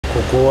こ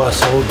こは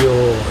創業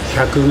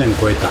100年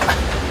超えた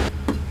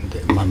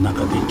で、真ん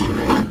中で切る。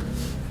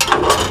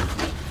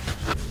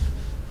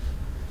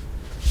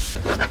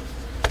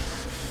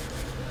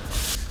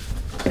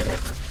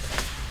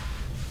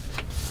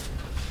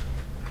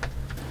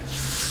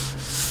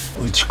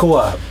打ち粉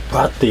は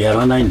バッてや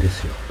らないんで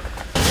すよ。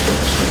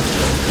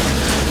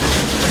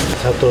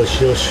砂糖、塩、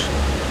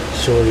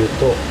醤油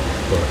と、ね、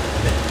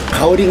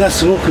香りが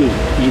すごくいいで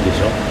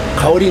しょ。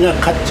香りが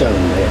勝っちゃうん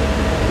で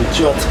う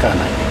ちは使わ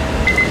ない。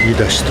いい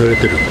出汁取れ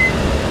てる。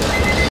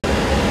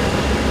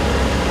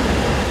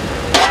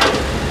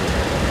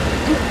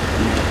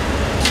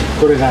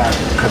これが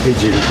かけ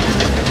汁。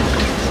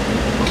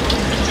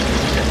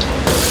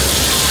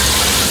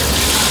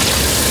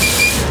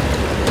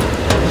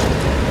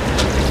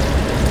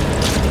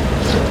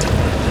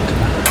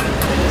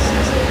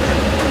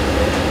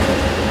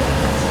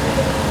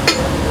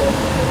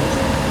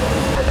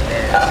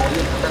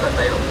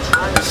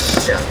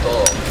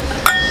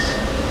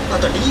あ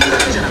とリーグだ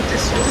けじゃなくて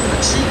それぞれの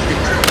地域で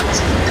クラブを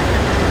作ってく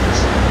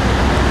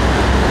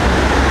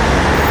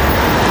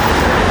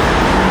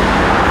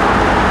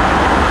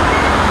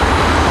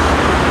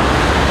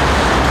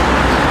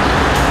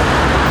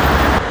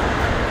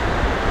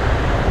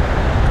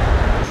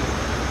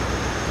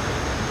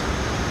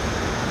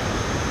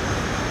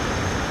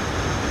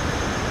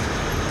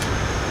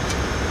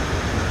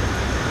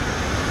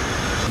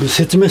れる。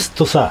説明する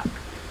とさ、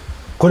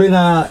これ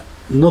が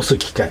のす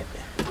機械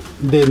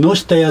で、の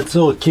したやつ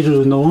を切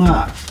るの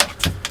が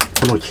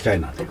この機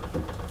械なんだよ。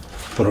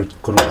この機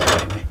械ね、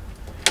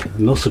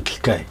のす機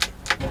械、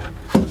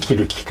切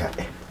る機械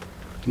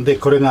で、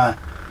これが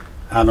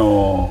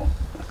攪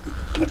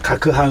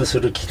拌す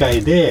る機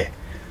械で、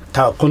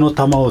この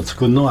玉を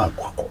作るのは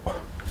ここ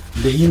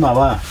で、今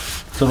は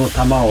その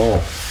玉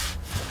を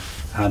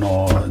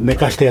寝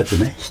かしたやつ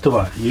ね、人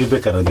は夕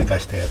べから寝か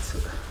したやつ、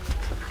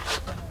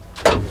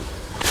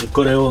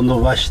これを伸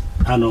ばし、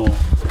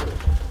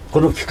こ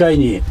の機械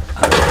に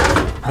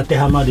当て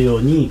はまるよ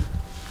うに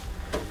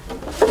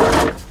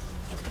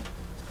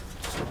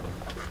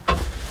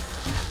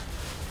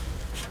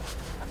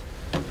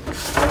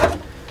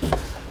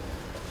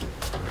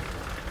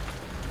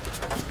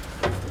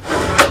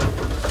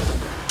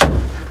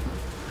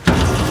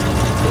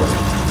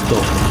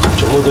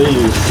ちょうどい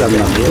い薄さ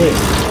なんで、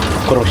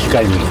この機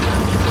械に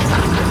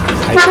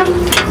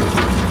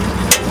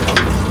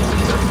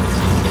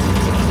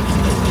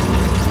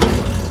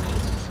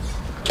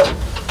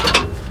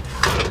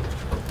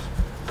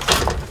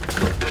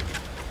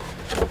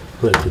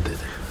こうやって出てる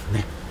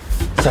ね。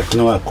さっき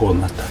のはこう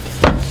なったわ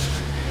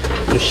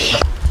け。よし、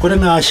これ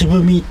が足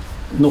踏み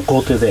の工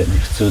程だよね、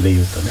普通で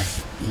言うとね。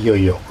いよ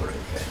いよこれや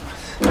りま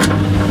す。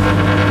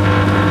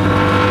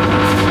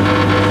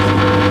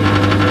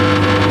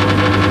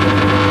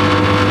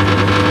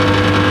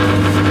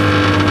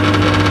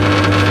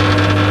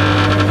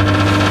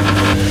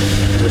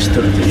年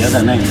取ると嫌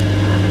だね。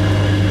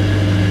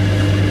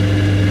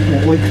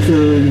おいくつ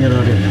にや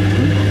られるんで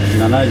す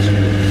か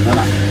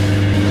？77。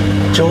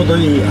ちょうど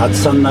いい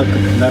厚さになる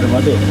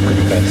まで繰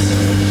り返す。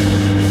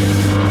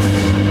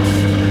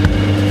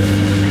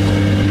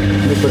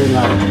で、これ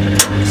が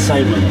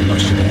最後のの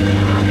しで、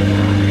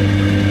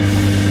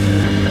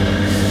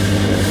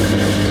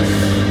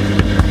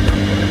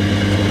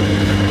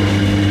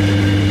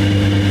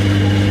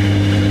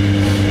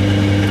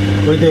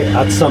これで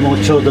厚さも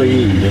ちょうど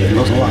いいんで、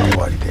のそは終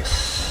わりで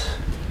す。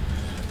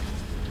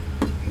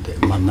で、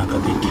真ん中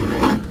で切る。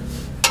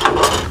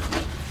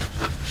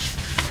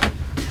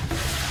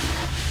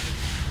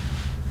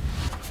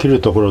切る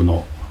ところ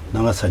の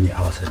長さに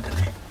合わせて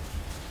ね、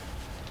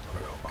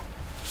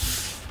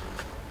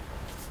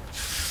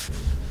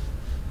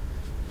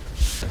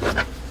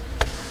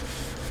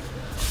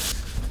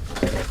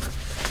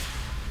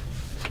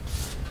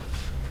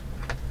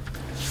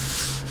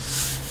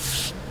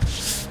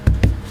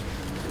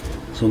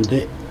そん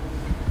で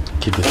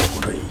切ると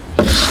ころいい。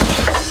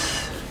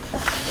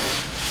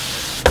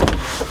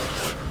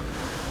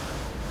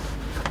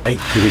はい、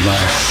切りま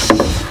す。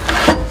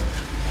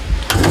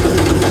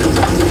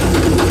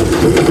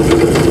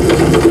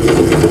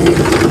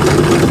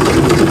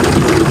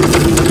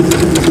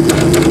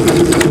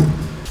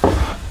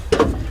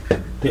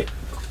で、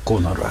こ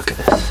うなるわけ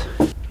です。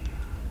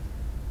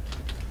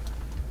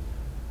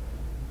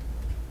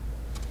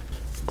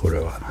これ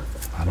は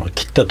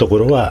切ったとこ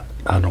ろは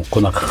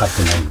粉かかっ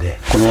てないんで、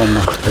このま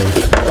ま蓋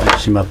に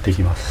しまってい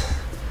きま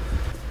す。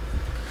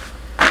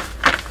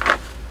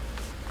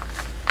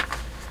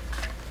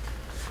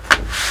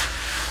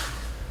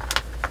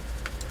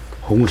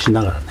ほぐし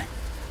ながらね。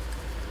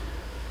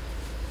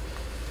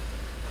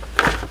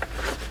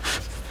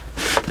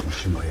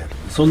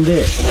そん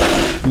で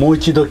もう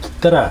一度切っ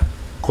たら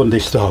こんで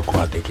一箱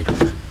ができる、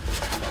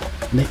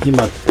ね、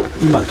今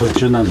途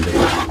中なんで、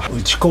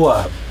打ち粉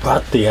は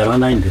バッてやら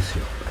ないんです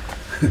よ。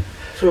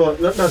それは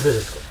なぜで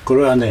すか？こ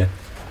れはね、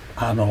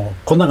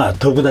粉が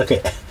飛ぶだ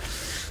け。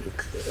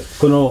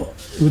この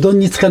うどん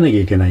につかなき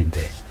ゃいけないん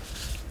で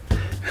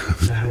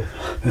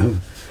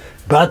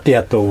バーって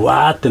やると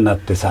わーってなっ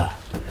てさ、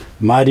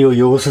周り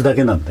を汚すだ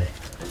けなんで、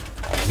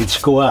打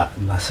ち粉は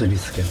なすり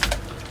つける。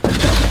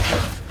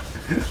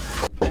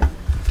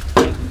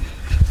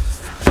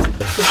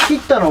切っ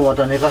たのをま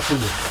た寝かすん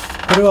です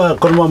か？これは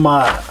このま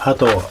ま、あ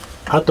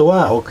と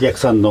はお客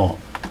さんの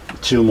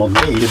注文で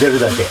茹でる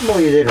だけ。もう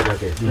茹でるだ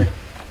けですね。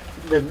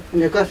で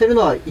寝かせる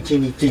のは1日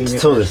寝かして。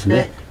そうです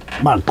ね。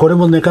まあこれ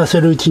も寝か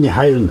せるうちに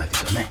入るんだ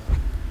けどね。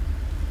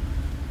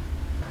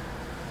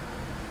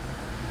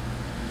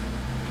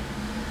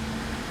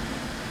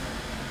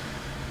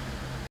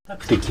硬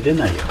くて切れ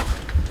ないよ。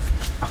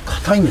あ、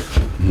硬いんです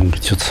か？うん、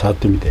ちょっと触っ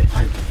てみて。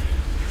はい。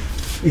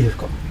いいです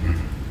か？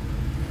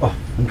あ、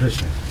本当で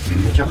すね。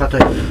めちゃ硬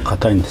い。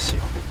硬いんです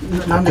よ。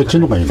なんでこっち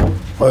の方がいいの？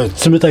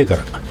冷たいか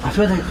ら。あ、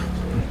それだけ。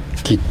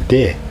切っ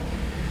て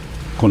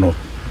この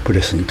プ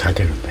レスにか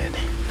けるんだよね。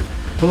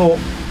この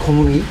小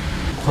麦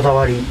こだ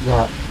わり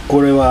が。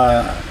これ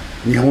は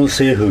日本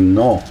製粉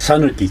の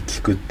讃岐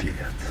菊っていう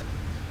や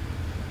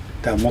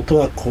つだから、元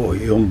はこう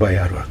4倍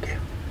あるわけよ。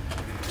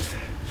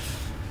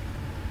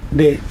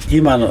で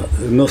今の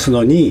のす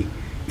のに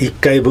1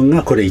回分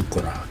がこれ1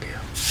個なわけよ。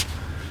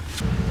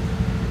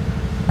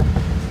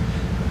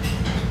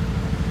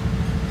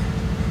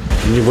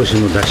煮干し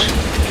のだし、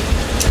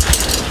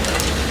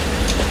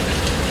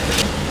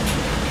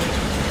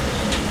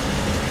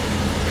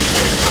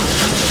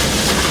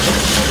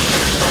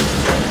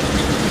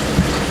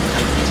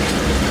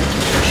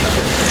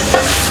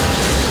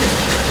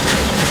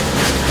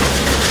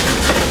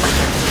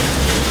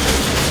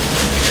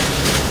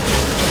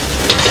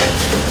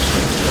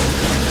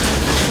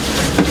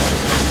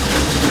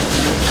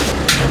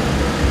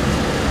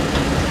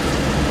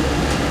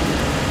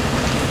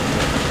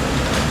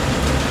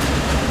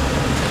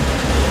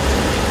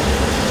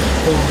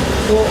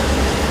と煮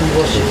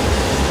干し。煮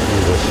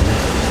干しね。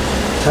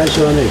最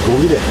初はねゴ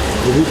ミ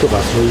とか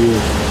そういう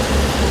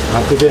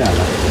アクではなく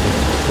てね、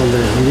ほんで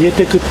煮え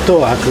てく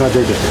とアクが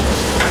出てくる。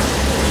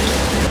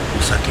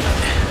お酒がね。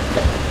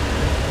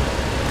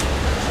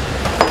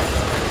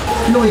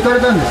昨日行か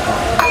れたんですか？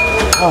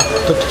あ、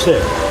取ってきたよ。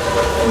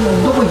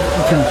どこ行っ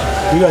たんです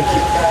か？いわき。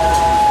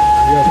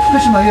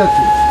福島いわき。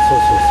そう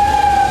そ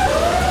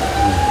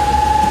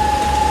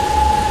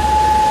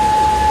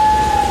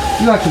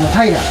ういわきの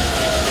平。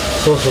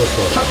そう。そう。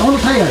この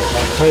平です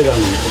か？平の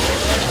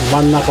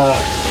真ん中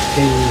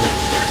辺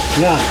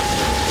が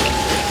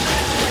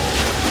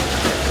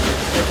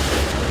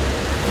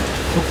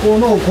そこ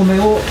のお米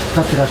を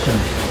使ってらっしゃるん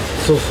です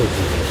か？そう。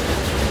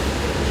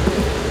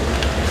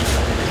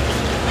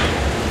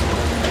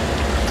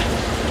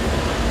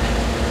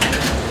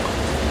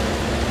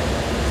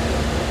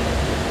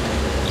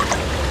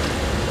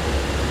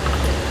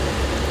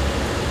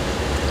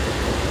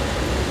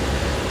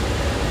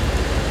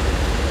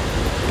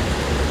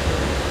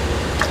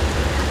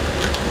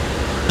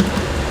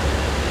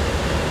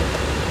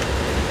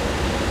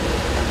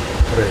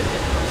これ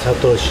砂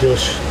糖、塩、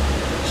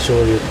醤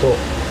油とこ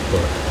れ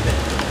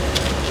ね。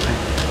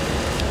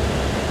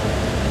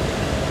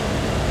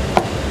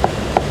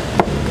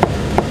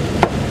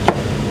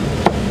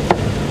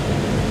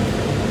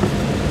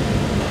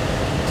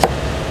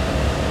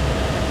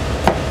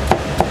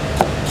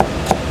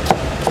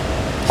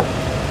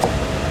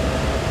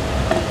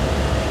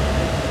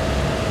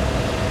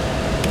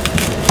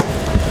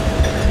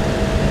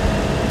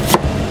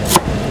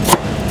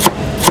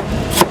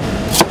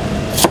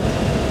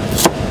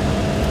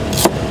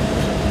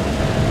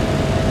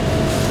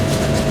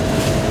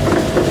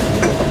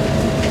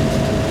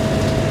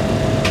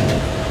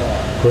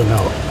これ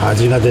な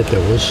味が出て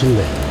美味しいん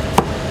だよ。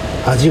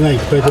味がいっ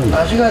ぱい出るん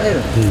だ。味が出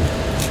る。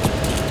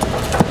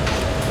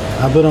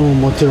油も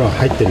もちろん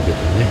入ってるけど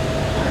ね。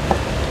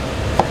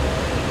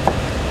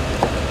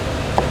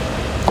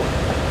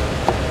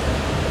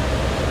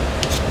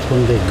こ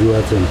んで具は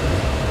全部ね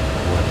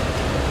終わ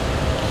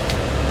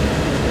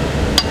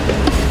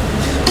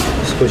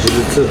り。少しず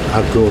つ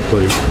アクを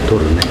取る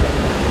ね。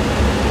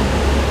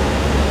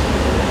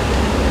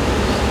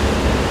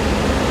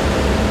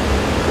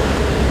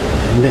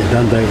ね、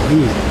だんだんいい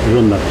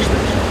色になってきたで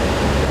しょ。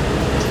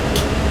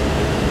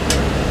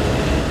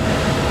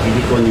い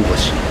りこ煮干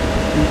し。い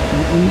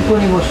りこ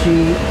煮干し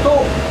と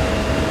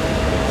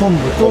昆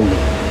布と。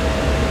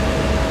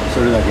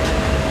それだけ。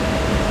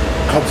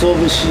鰹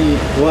節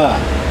は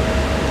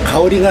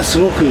香りがす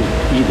ごくいい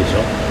でし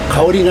ょ。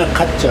香りが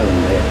勝っちゃうん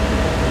で、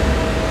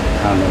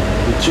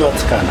うちは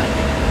使わない。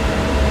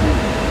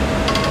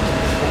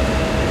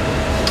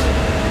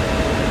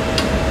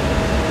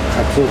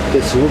鰹っ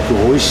てすごく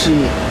美味しい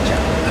じゃ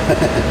ん。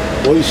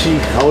美味しい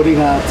香り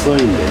が強いん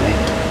でね。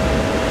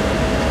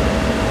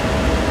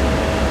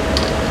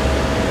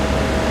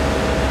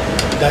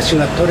出汁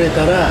が取れ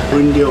たら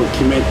分量を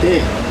決め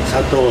て、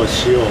砂糖、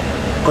塩、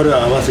これ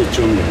は合わせ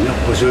調味料ね。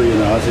お醤油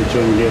の合わせ調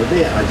味料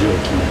で味を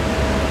決め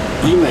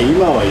る。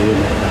今は入れな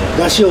い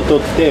から。出汁を取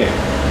って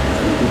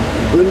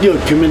分量を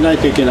決めない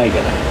といけないか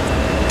ら。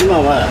今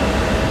は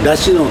出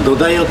汁の土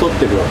台を取っ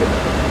てるわけだ。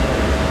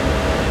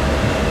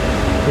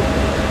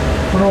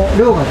この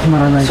量が決ま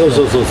らないと。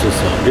そう量が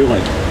決ま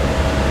る。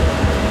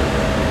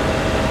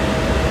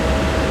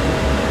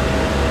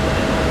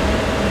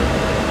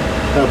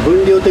だから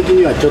分量的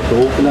にはちょっと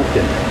多くなって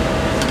るんだよ。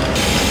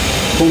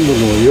昆布の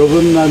余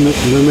分なぬめ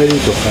り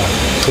とか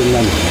そんな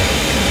のね。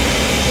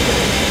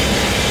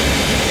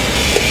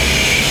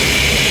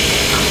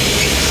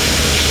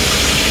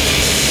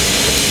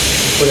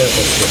これはこっ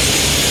ち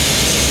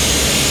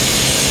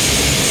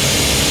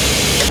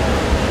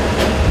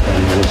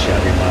戻し上げ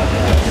ます。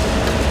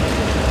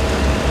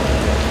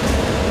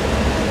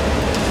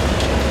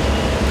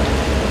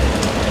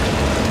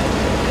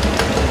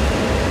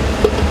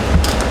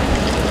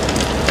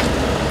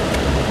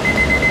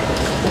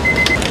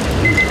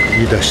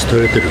いい出汁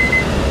取れてる。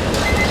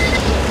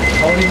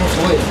香りもす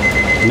ごいです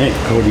ね。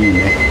香りいい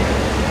ね。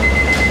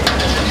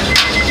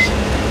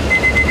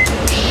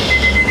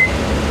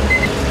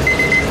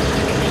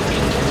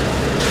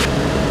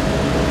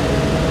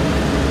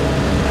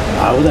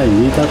油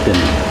に煮立ってんの。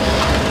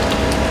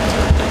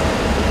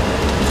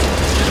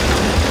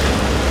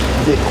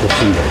でこっち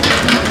にだよ。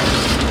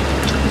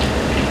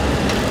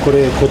こ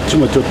れこっち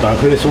もちょっと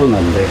溢れそうな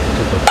んでちょっと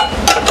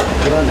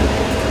取らないと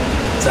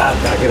ザーッ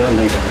と開けられ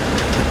ないから。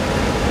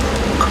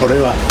これ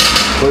は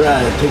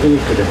テクニ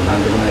ックでもな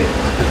んでもないよ。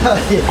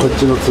こっ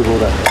ちの都合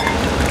だ。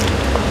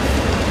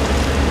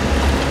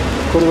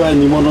これは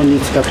煮物に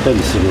使ったり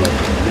するわけで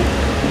すね。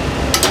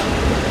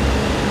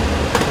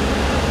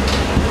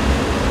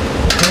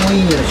とても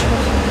いい匂いします。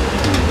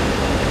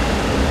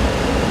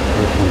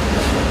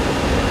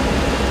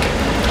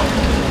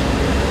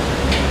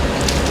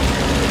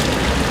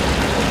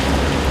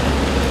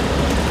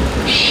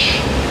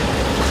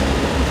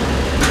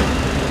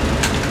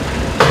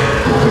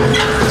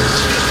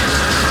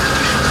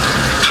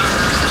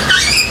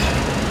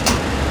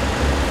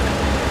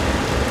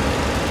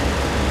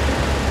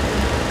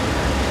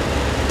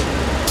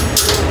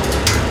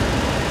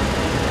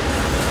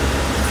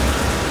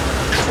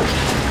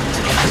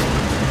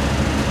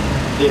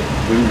で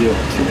分量を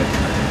決める。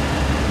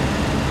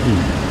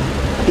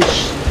よ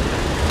し。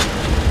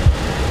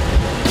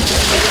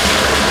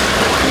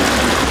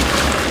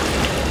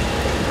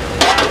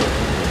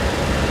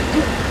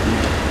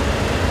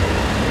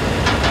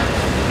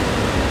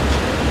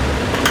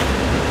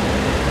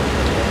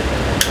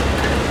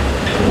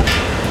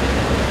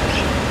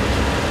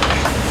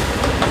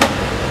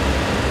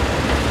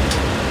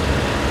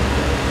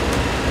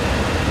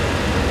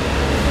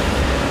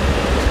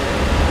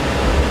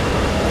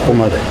ここ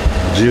まで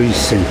11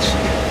センチ。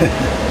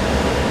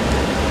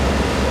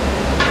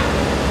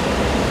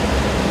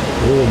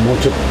おお、もう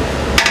ちょっと。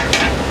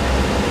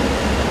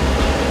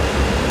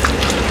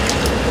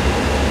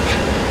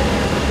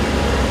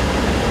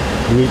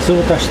水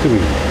を足してもい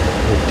い。OK。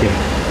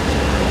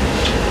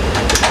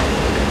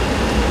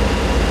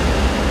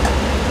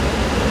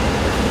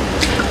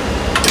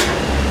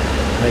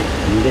はい、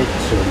2で調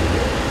味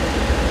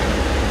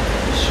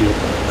料。塩か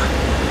ら。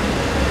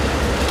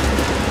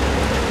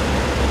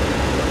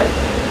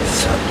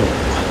砂糖、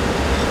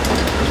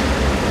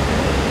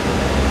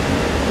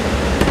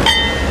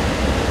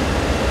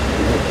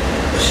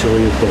醤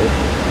油と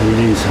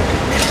みりん酒、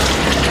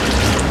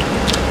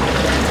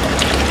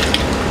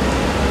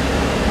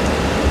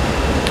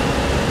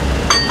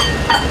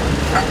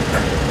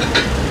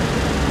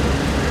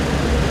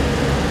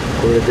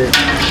これで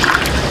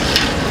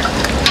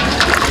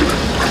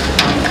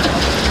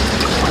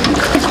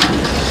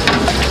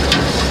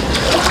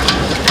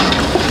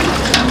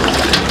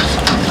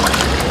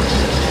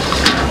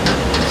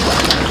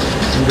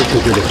こ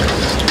こでこ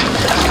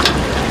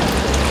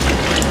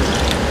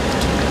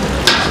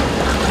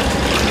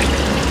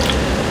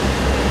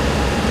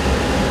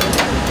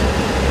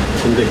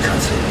れで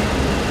完成。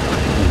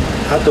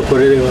あとこ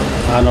れでは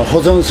保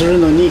存する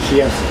のに冷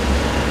やす。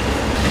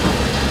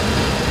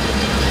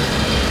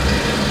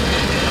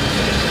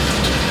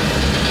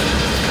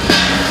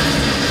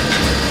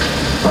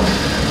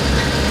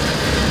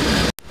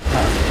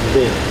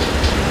で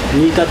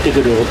煮立って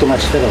くる音が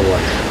したら終わ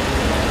り。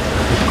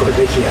これ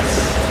で冷や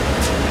す。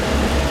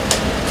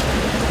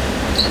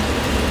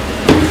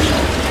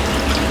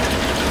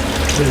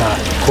今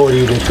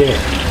氷入れて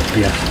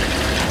冷やす。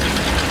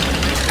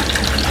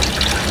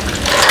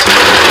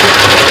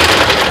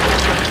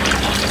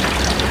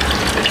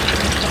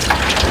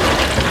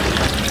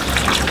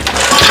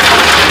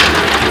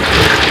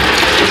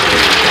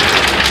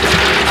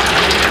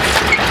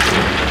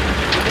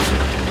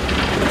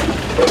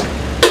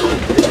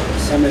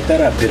冷めた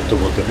らペット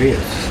ボトルへ移す。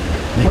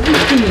一気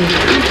に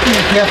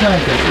冷やさない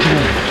といけな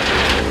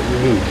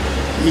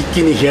い。一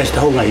気に冷やし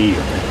た方がいいよ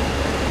ね。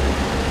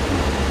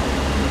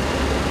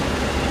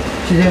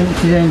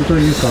自然と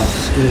いうか、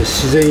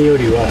自然よ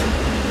りは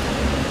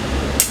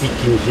一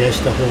気に冷や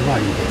した方が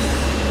いいです。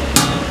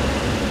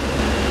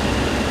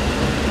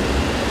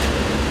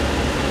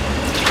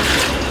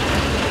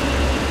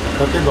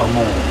例えば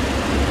もうう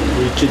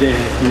ちでもう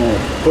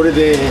これ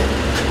で例え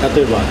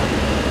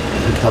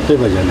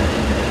ばじゃない、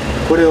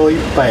これを1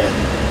杯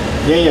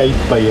やや1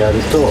杯やる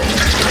と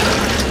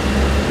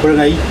これ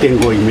が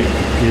 1.5 入れ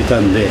た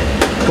んで、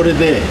これ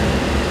で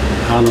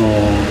か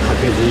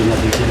けずりが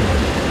できるわ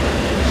け。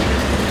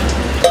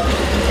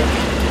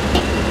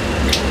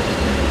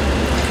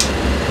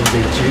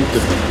リッと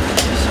する。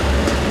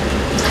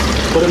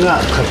これが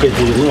かけ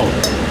汁の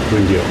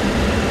分量。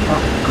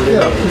い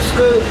や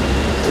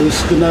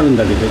薄くなるん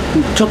だけど、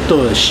ちょっ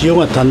と塩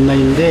が足んない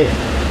んで、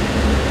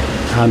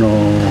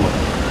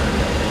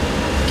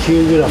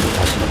9g 足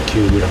すの。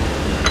9g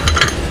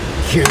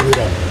足す。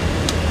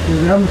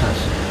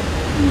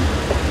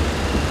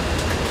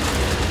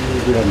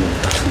9g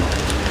足すの。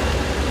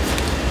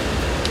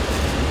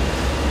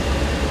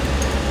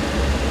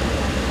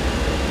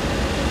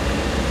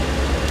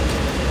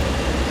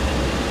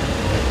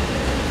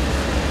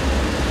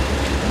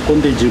こ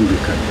んで準備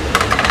完了。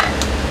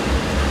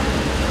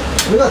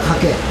これがか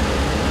け。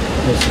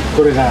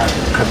これが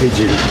かけ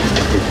汁。い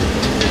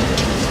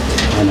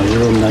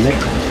ろんなね、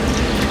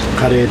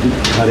カレーと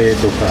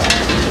か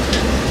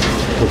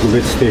特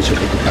別定食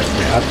とかって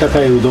あった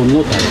かいうどん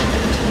のタレ。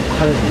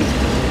カレー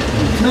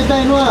冷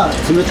たいのは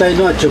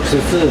直接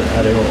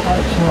あれを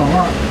その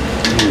まま。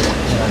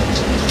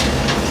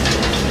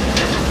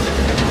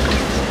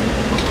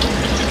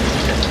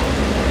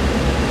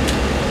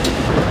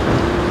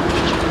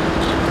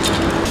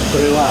こ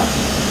れは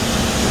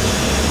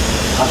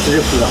圧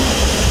力釜。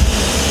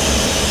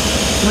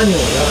何をやら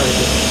れ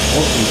てるの？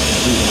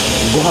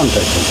ご飯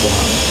炊いてる。ご飯。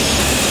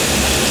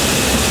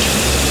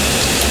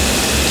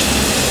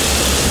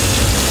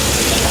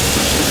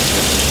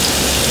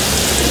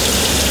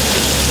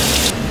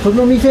こ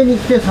の店に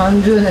来て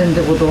30年っ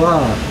てこと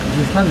は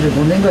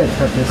35年ぐらい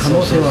使ってる可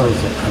能性はある。可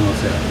能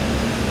性あ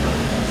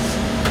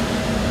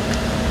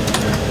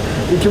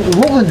る。一応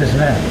動くんです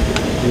ね。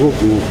動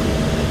く。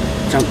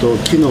ちゃんと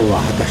機能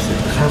は果たしてる。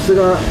さす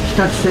が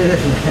日立製で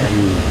すね。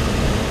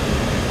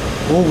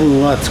オーブ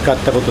ンは使っ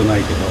たことな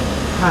いけど、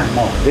はい、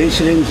もう電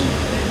子レンジでね、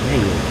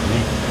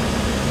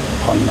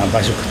こんな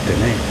場所食って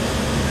ね。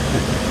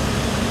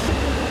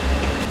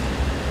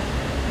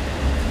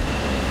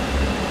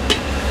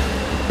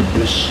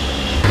よし。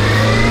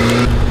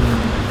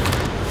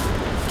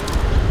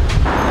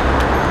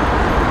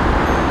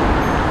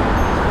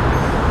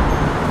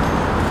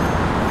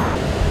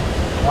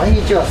毎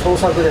日は創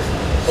作ですね。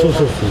そ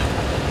う。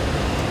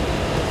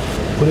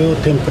これを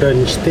天ぷら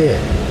にして出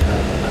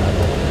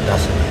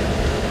すね。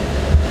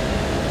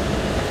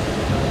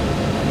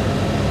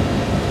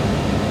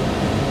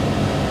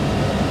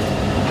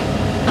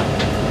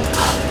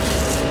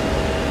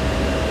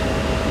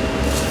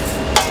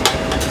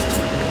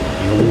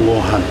4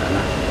合半だな。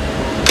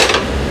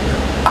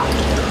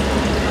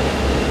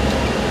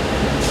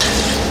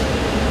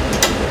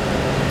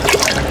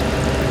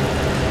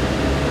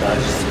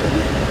味付けね。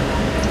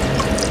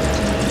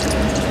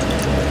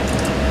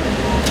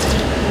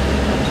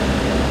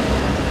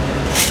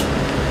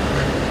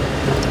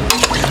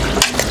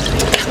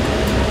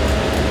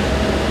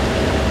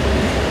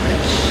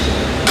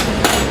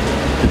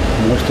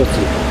もう一つ、こ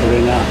れ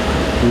が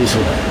味噌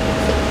だよ。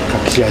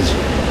隠し味。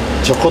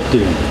ちょこって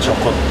いうの。ちょ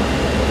こっと。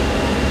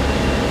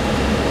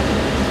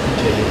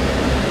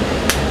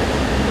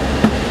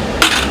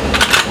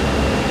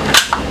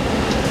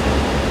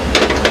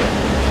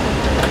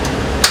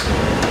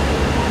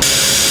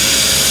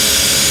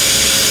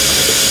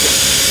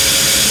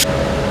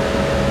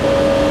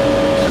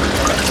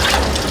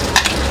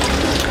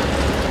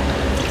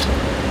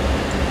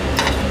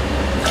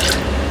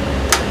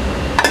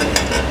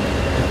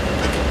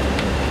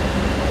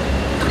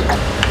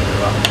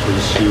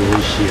美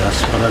味しいア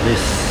スパラです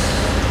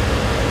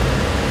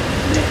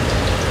ね。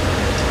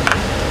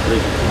これ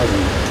まず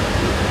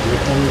2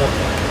本だか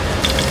ら。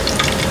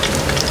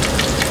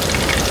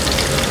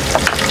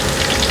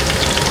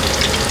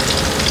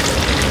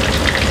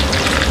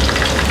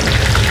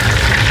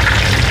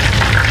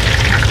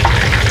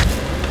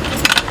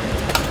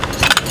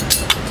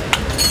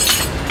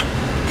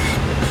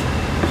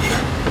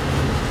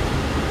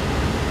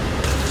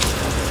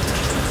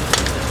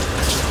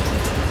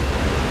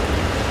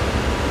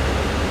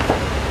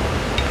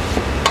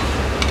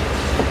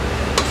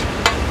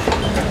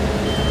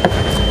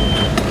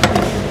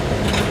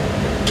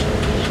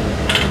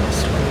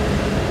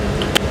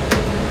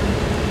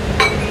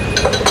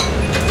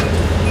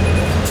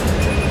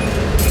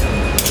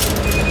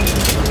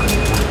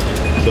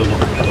今日の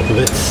特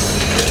別。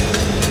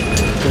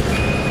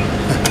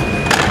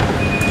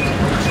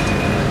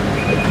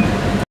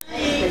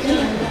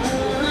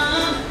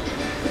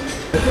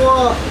ここ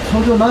は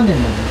創業何年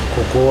なんです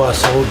か？ここは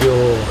創業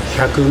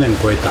100年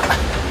超えた。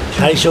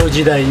大正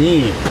時代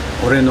に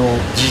俺の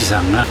じい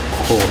さんがこ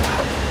こを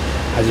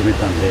始め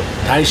たんで、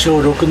大正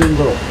6年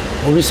頃、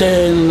お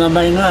店の名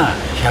前が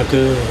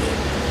100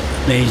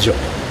年以上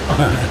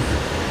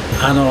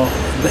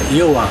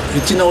要は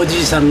うちのおじ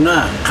いさん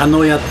が加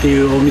納屋って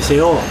いうお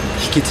店を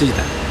引き継いだ。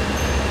だ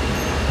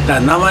か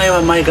ら名前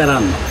は前からあ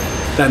るの。だ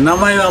から名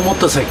前はもっ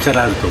と先か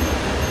らあると思う。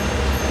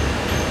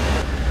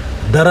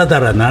だらだ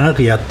ら長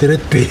くやってるっ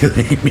ていう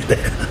意味だ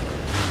よ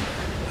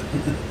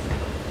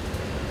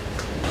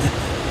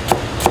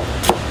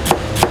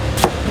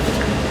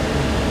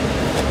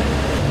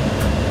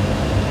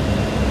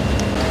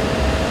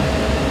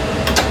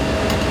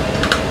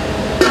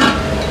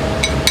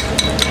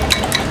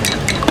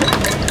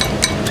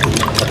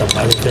パタパ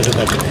食べてる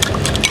だけで。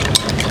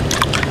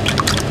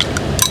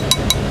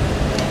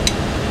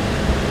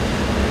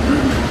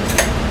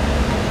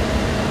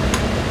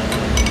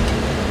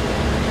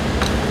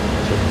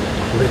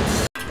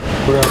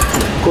これは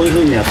こういう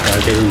風にやってあ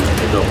げるんだ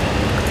けど、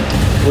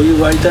お湯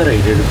沸いたら入れ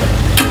るからね。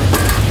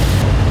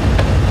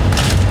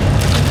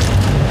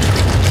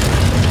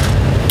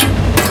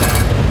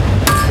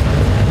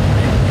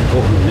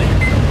5分ね。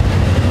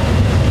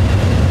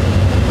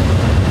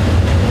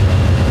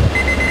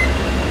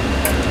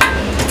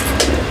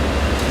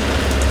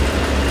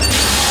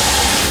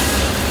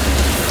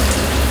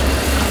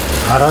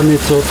粗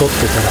熱を取っ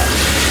てから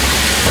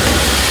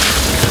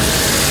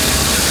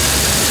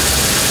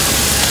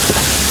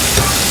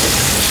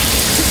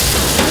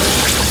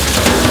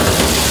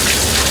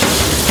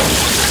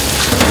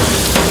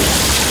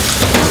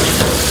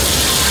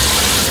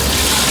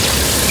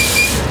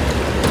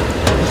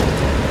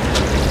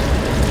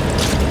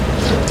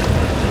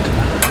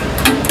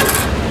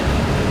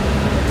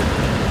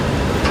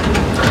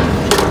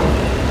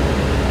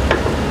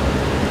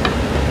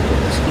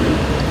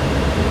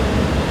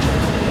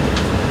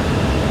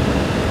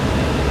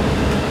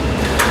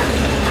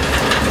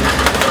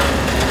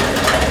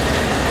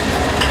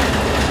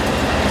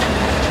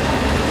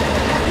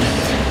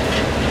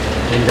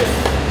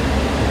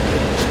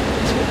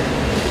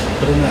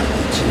これが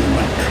一人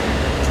前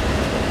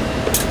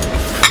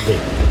で、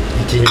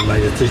一人前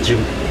ずつ順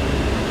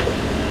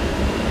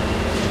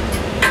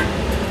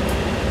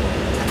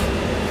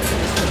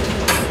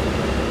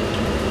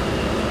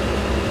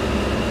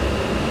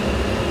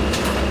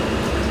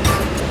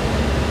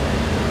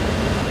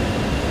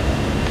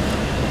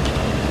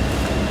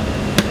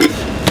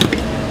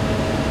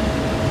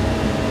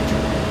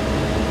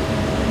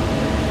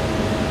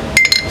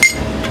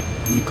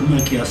肉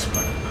巻きアスパ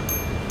ラ。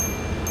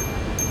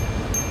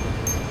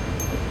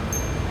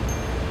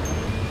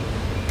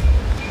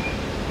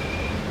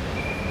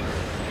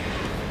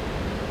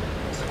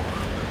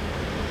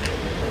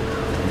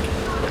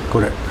こ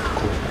れ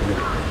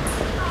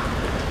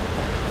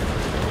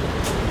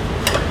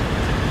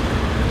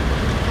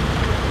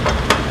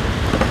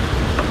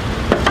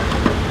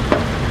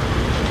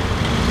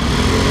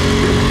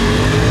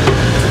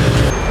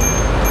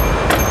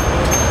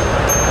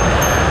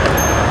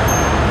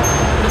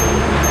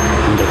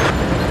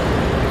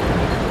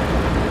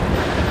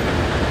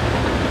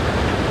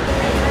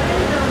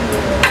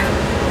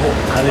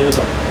カレーう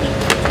どん。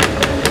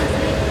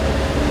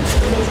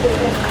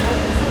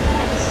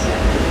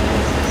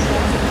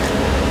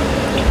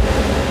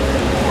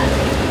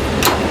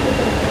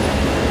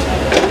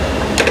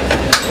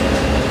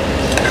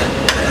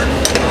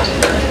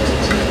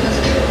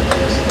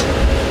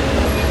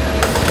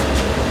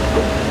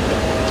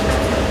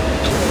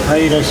は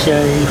い、いらっしゃ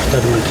い、2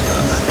人も来た。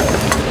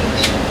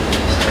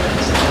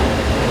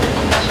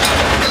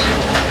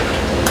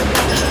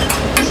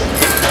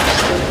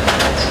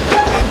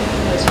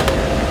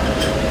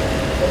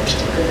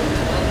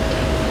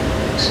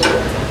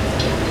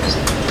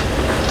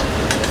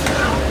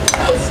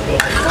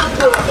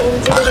演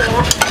じるの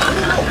は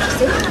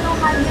世話の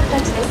俳優た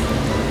ちです。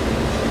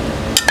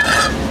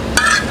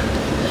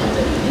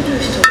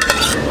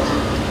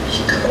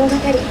物語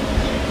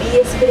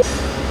BS プレス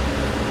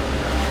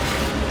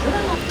ドラ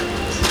マ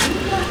新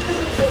が家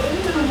族と縁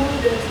の思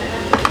い出を探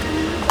る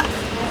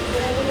作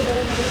られるド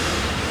ラマです。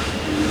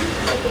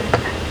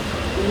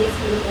BS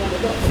プレミアム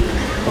で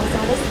放送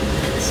です。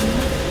新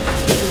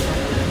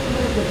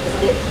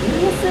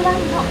BS1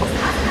 のお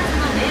母さん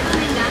の名場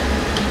面が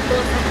日本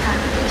サッカー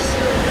の歴史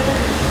を彩る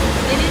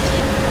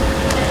NHK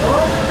ゴ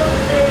ールド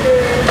プレーで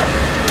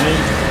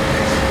す。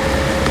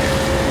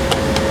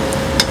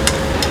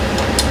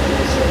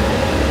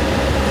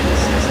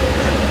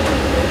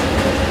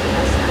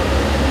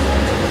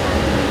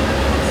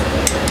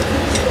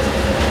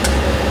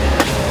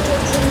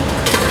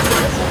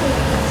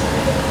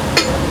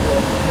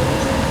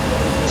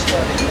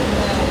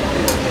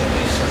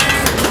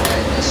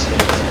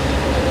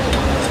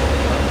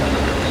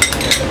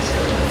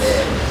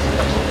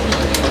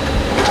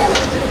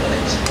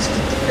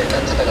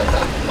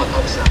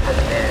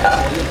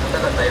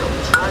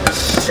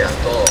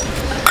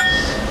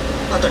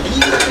あとリー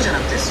グだけじゃな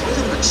くてそれ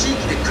ぞれの地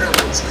域でクラブ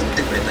を作っ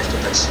てくれた人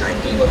たちがい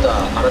るということ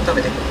は改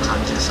めて感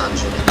じる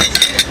30年で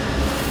すね。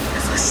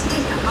そして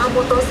山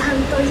本さ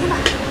んといえば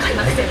開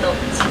幕戦の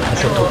実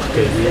況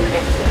です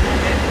ね。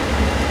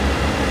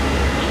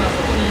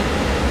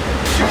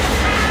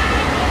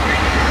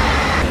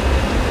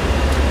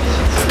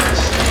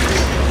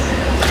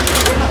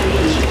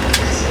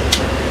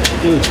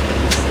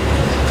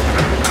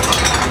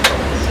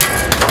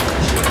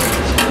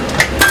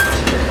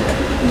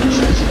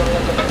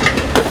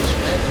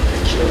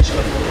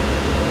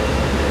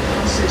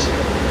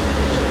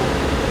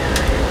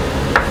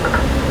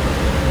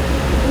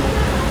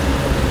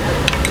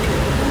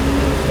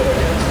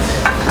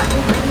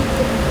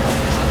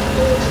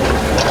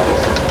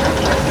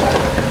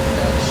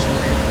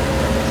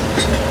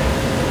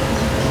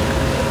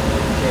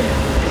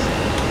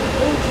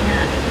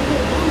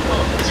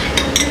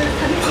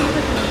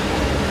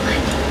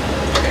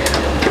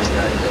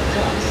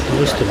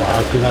っても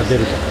アクが出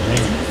るからね。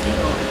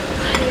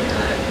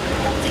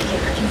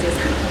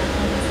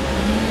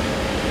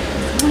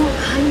その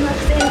開幕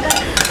戦からキ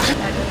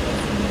ャン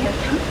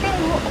ペーン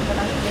を行って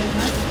い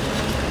ます。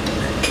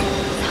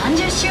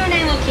30周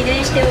年を記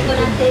念して行っている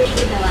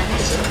のはな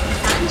し、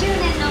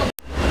30年の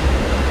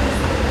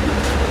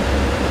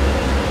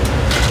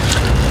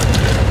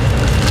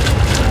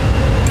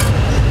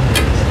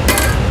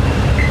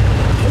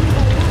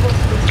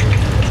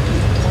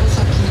この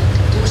先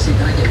どうしてい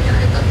かなきゃいけ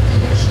ないかっていう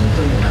ヒン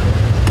トになる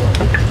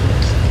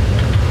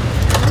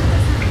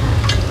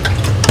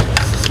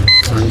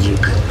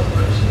30分。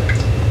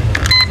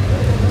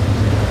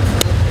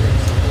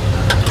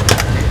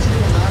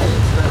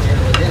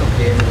での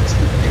ゲームを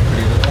作ってく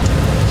れる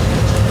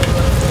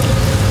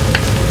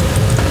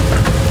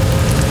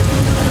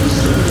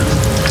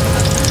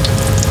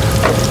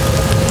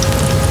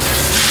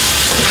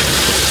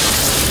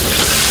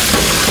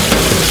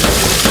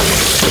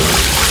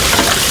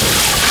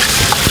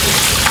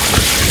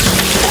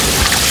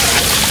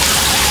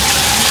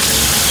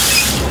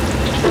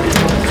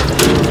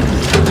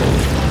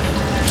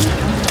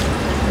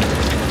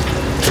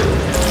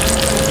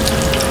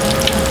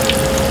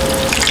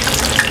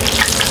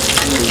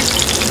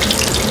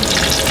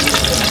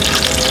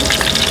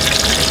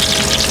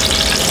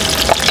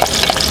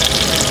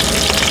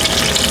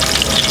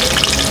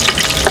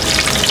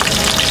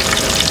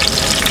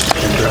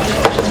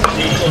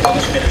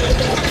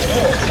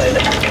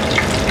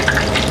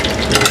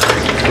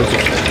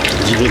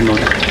自分の。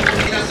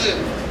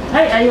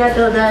はい、ありが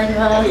とうござい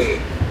ます。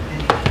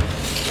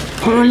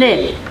この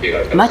ね、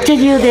抹茶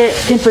汁で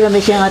天ぷら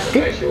召し上がって。さ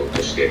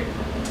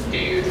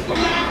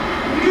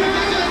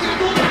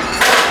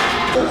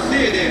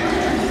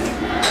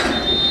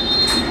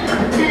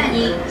ら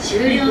に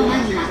終了間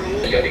際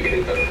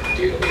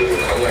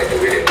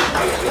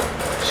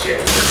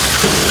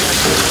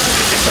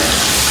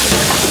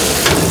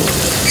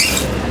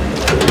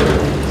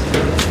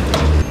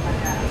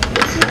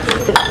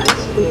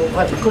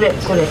これ。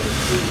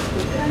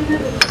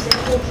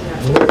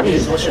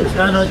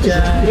かのちゃ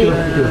ん。か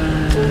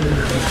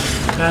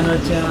の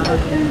ちゃん。赤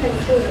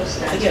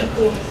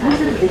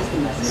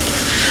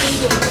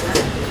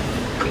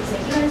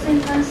外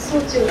線監視装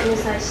置を搭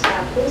載した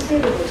高精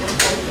度の巡航ミ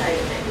サイル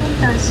で本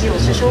端氏を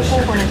首相候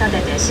補に立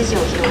てて支持を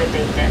広げ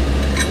ていて、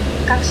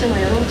各種の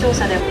世論調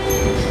査であり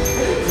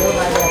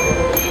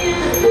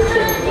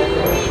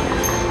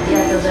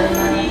がとうございま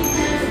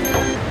す。